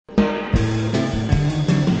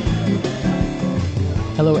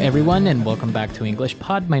Hello, everyone, and welcome back to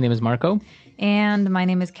EnglishPod. My name is Marco. And my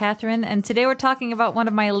name is Catherine, and today we're talking about one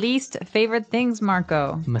of my least favorite things,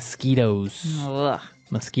 Marco. Mosquitoes. Ugh.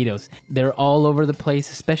 Mosquitoes. They're all over the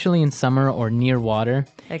place, especially in summer or near water.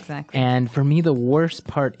 Exactly. And for me, the worst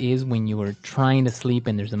part is when you are trying to sleep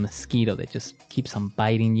and there's a mosquito that just keeps on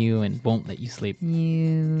biting you and won't let you sleep.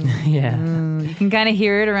 Yeah. You can kind of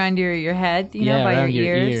hear it around your head, by around your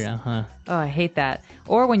ears. ear, uh-huh. Oh, I hate that.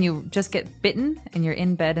 Or when you just get bitten and you're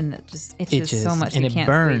in bed and it just itches so much and you it can't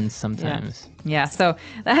burns sleep. sometimes. Yeah, so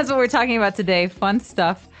that's what we're talking about today. Fun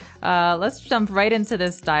stuff. Let's jump right into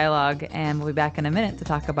this dialogue, and we'll be back in a minute to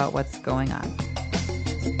talk about what's going on.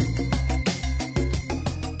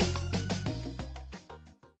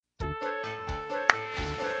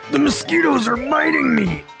 The mosquitoes are biting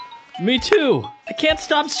me! Me too! I can't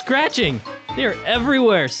stop scratching! They're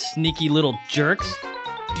everywhere, sneaky little jerks!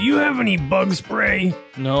 Do you have any bug spray?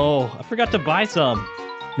 No, I forgot to buy some.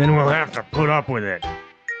 Then we'll have to put up with it.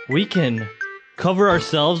 We can cover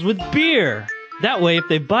ourselves with beer! That way, if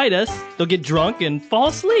they bite us, they'll get drunk and fall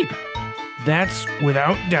asleep. That's,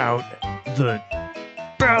 without doubt, the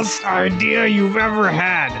best idea you've ever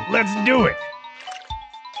had. Let's do it!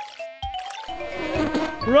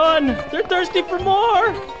 Run! They're thirsty for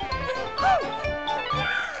more!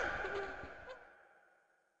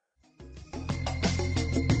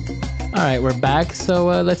 All right, we're back.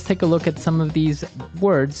 So let's take a look at some of these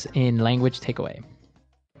words in language takeaway.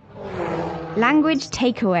 Language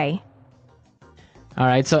takeaway. All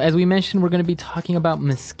right, so as we mentioned, we're going to be talking about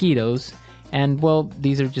mosquitoes. And, well,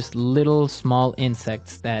 these are just little small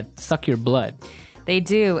insects that suck your blood. They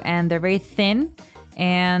do, and they're very thin.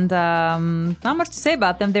 And not much to say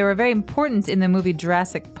about them. They were very important in the movie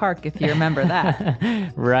Jurassic Park, if you remember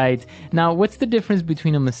that. Right. Now, what's the difference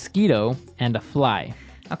between a mosquito and a fly?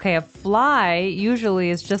 Okay, a fly usually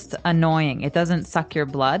is just annoying. It doesn't suck your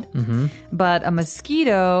blood, but a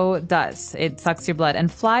mosquito does. It sucks your blood. And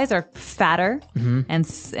flies are fatter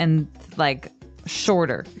and like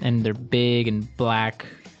shorter. And they're big and black.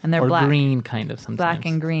 And they're or black. Green, kind of, sometimes. Black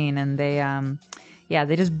and green, and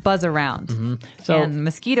they just buzz around. So, and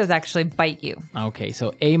mosquitoes actually bite you. Okay,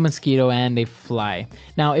 so a mosquito and a fly.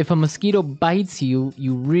 Now, if a mosquito bites you,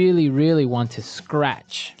 you really, really want to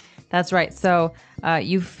scratch. That's right. So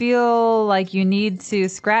you feel like you need to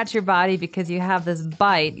scratch your body because you have this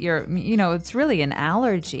bite. It's really an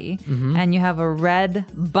allergy, and you have a red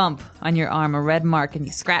bump on your arm, a red mark, and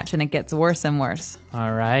you scratch and it gets worse and worse.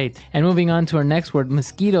 All right. And moving on to our next word,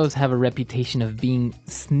 mosquitoes have a reputation of being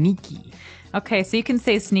sneaky. Okay, so you can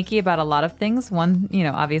say sneaky about a lot of things. One,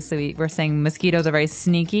 obviously we're saying mosquitoes are very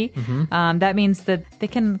sneaky. That means that they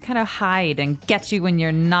can kind of hide and get you when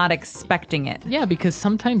you're not expecting it. Yeah, because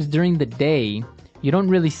sometimes during the day, you don't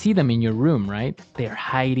really see them in your room, right? They're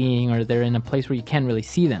hiding or they're in a place where you can't really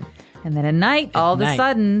see them. And then at night, all of a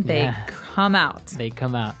sudden, they come out. They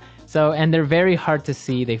come out. So, and they're very hard to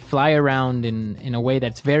see. They fly around in a way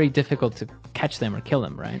that's very difficult to catch them or kill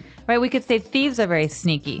them, right? Right, we could say thieves are very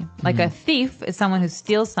sneaky. Like a thief is someone who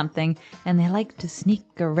steals something, and they like to sneak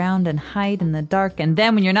around and hide in the dark. And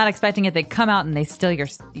then when you're not expecting it, they come out and they steal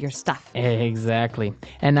your stuff. Exactly.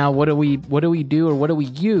 And now what do we do or what do we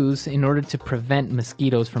use in order to prevent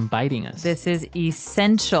mosquitoes from biting us? This is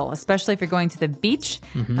essential, especially if you're going to the beach.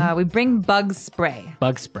 We bring bug spray.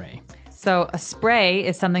 Bug spray. So a spray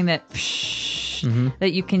is something that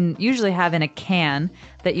that you can usually have in a can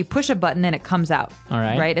that you push a button and it comes out. All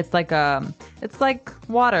right. Right? It's like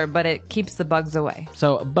water, but it keeps the bugs away.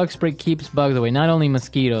 So bug spray keeps bugs away, not only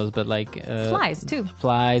mosquitoes, but like flies too.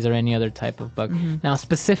 Flies or any other type of bug. Now,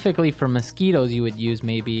 specifically for mosquitoes, you would use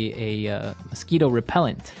maybe a mosquito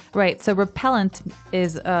repellent. Right. So repellent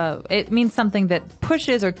is it means something that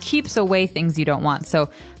pushes or keeps away things you don't want. So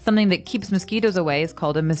something that keeps mosquitoes away is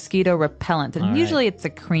called a mosquito repellent. And usually it's a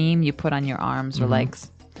cream you put on your arms or legs.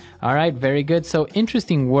 All right, very good. So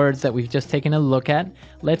interesting words that we've just taken a look at.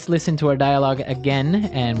 Let's listen to our dialogue again,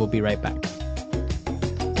 and we'll be right back.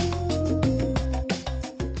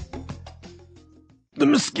 The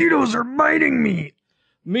mosquitoes are biting me!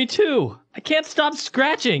 Me too! I can't stop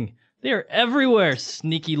scratching! They're everywhere,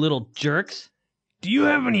 sneaky little jerks! Do you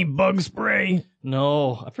have any bug spray?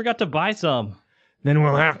 No, I forgot to buy some. Then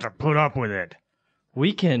we'll have to put up with it.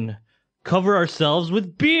 We can cover ourselves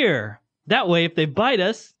with beer! That way, if they bite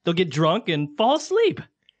us, they'll get drunk and fall asleep.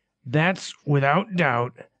 That's, without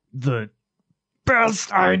doubt, the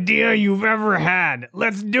best idea you've ever had.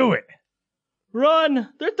 Let's do it. Run!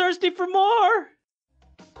 They're thirsty for more!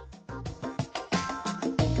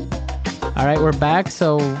 All right, we're back.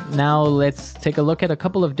 So now let's take a look at a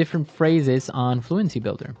couple of different phrases on Fluency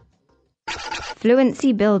Builder.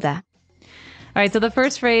 Fluency Builder. All right, so the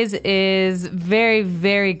first phrase is very,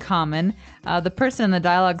 very common. The person in the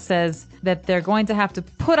dialogue says that they're going to have to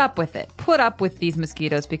put up with it, put up with these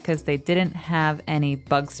mosquitoes because they didn't have any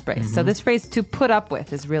bug spray. So this phrase, to put up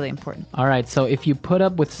with, is really important. All right, so if you put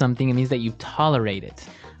up with something, it means that you tolerate it.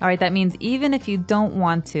 All right, that means even if you don't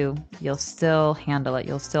want to, you'll still handle it.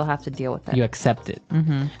 You'll still have to deal with it. You accept it.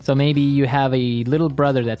 So maybe you have a little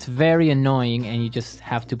brother that's very annoying and you just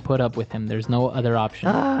have to put up with him. There's no other option.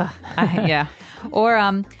 Yeah.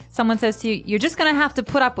 Or someone says to you, you're just going to have to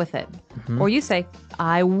put up with it. Or you say,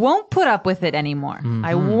 I won't put up with it anymore.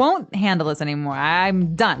 I won't handle this anymore.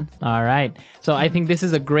 I'm done. All right. So I think this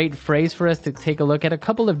is a great phrase for us to take a look at a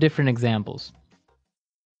couple of different examples.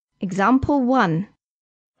 Example 1.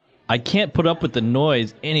 I can't put up with the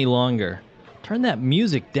noise any longer. Turn that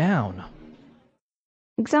music down.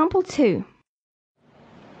 Example 2.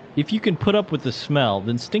 If you can put up with the smell,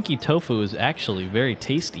 then stinky tofu is actually very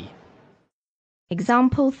tasty.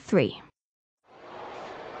 Example 3.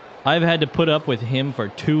 I've had to put up with him for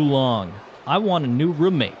too long. I want a new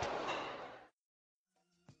roommate.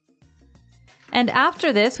 And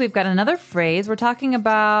after this, we've got another phrase. We're talking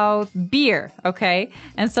about beer, okay?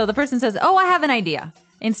 And so the person says, oh, I have an idea.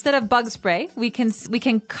 Instead of bug spray, we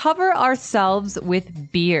can cover ourselves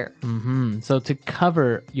with beer. So to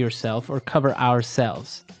cover yourself or cover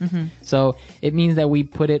ourselves. So it means that we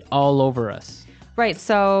put it all over us. Right,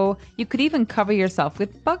 so you could even cover yourself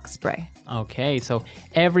with bug spray. Okay, so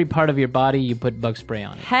every part of your body, you put bug spray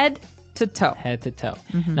on it. Head to toe. Head to toe.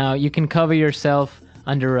 Now, you can cover yourself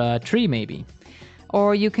under a tree, maybe.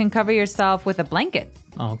 Or you can cover yourself with a blanket.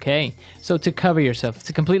 Okay, so to cover yourself,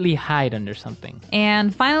 to completely hide under something.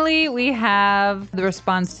 And finally, we have the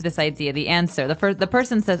response to this idea, the answer. The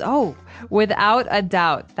person says, oh, without a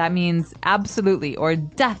doubt. That means absolutely or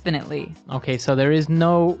definitely. Okay, so there is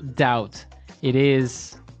no doubt. It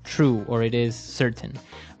is true or it is certain.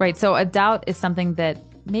 Right, so a doubt is something that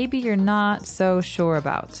maybe you're not so sure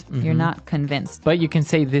about. You're not convinced. But you can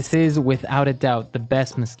say this is without a doubt the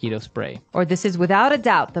best mosquito spray. Or this is without a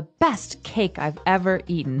doubt the best cake I've ever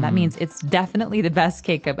eaten. That means it's definitely the best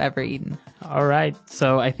cake I've ever eaten. All right,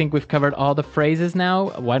 so I think we've covered all the phrases now.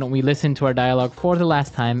 Why don't we listen to our dialogue for the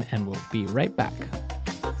last time and we'll be right back.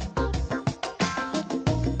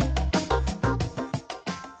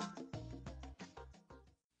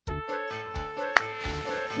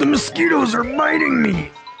 The mosquitoes are biting me.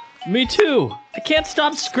 Me too. I can't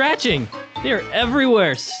stop scratching. They're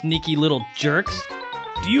everywhere, sneaky little jerks.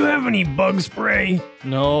 Do you have any bug spray?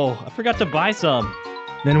 No, I forgot to buy some.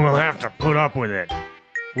 Then we'll have to put up with it.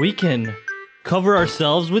 We can cover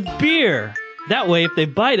ourselves with beer. That way, if they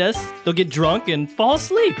bite us, they'll get drunk and fall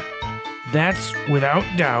asleep. That's, without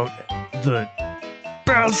doubt, the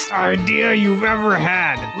best idea you've ever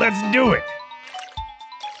had. Let's do it.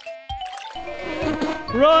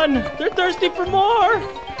 Run! They're thirsty for more!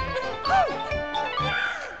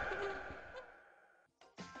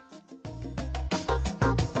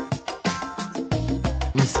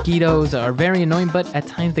 Mosquitoes are very annoying, but at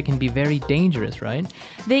times they can be very dangerous, right?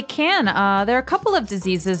 They can. There are a couple of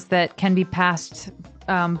diseases that can be passed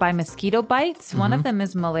by mosquito bites. One of them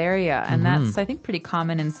is malaria, and that's, I think, pretty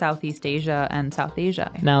common in Southeast Asia and South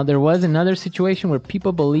Asia. Now, there was another situation where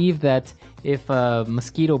people believe that if a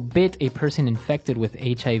mosquito bit a person infected with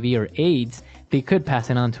HIV or AIDS, they could pass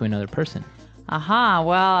it on to another person.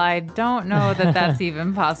 Well, I don't know that that's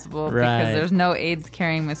even possible Right. because there's no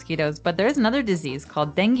AIDS-carrying mosquitoes. But there is another disease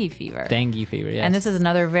called dengue fever. Dengue fever, yes. And this is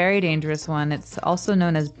another very dangerous one. It's also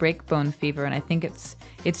known as breakbone fever, and I think it's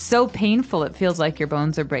so painful it feels like your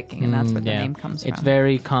bones are breaking, and that's where the name comes from. It's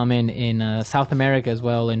very common in South America as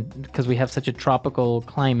well, and because we have such a tropical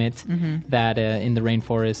climate that in the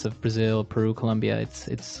rainforests of Brazil, Peru, Colombia,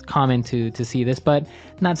 it's common to see this, but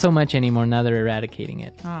not so much anymore. Now they're eradicating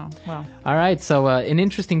it. Oh, well. All right, so an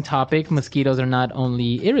interesting topic. Mosquitoes are not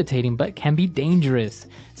only irritating, but can be dangerous.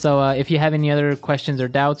 So if you have any other questions or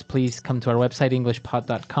doubts, please come to our website,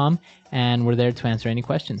 EnglishPod.com, and we're there to answer any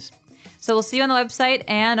questions. So we'll see you on the website,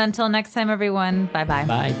 and until next time, everyone, bye-bye.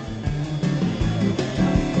 Bye.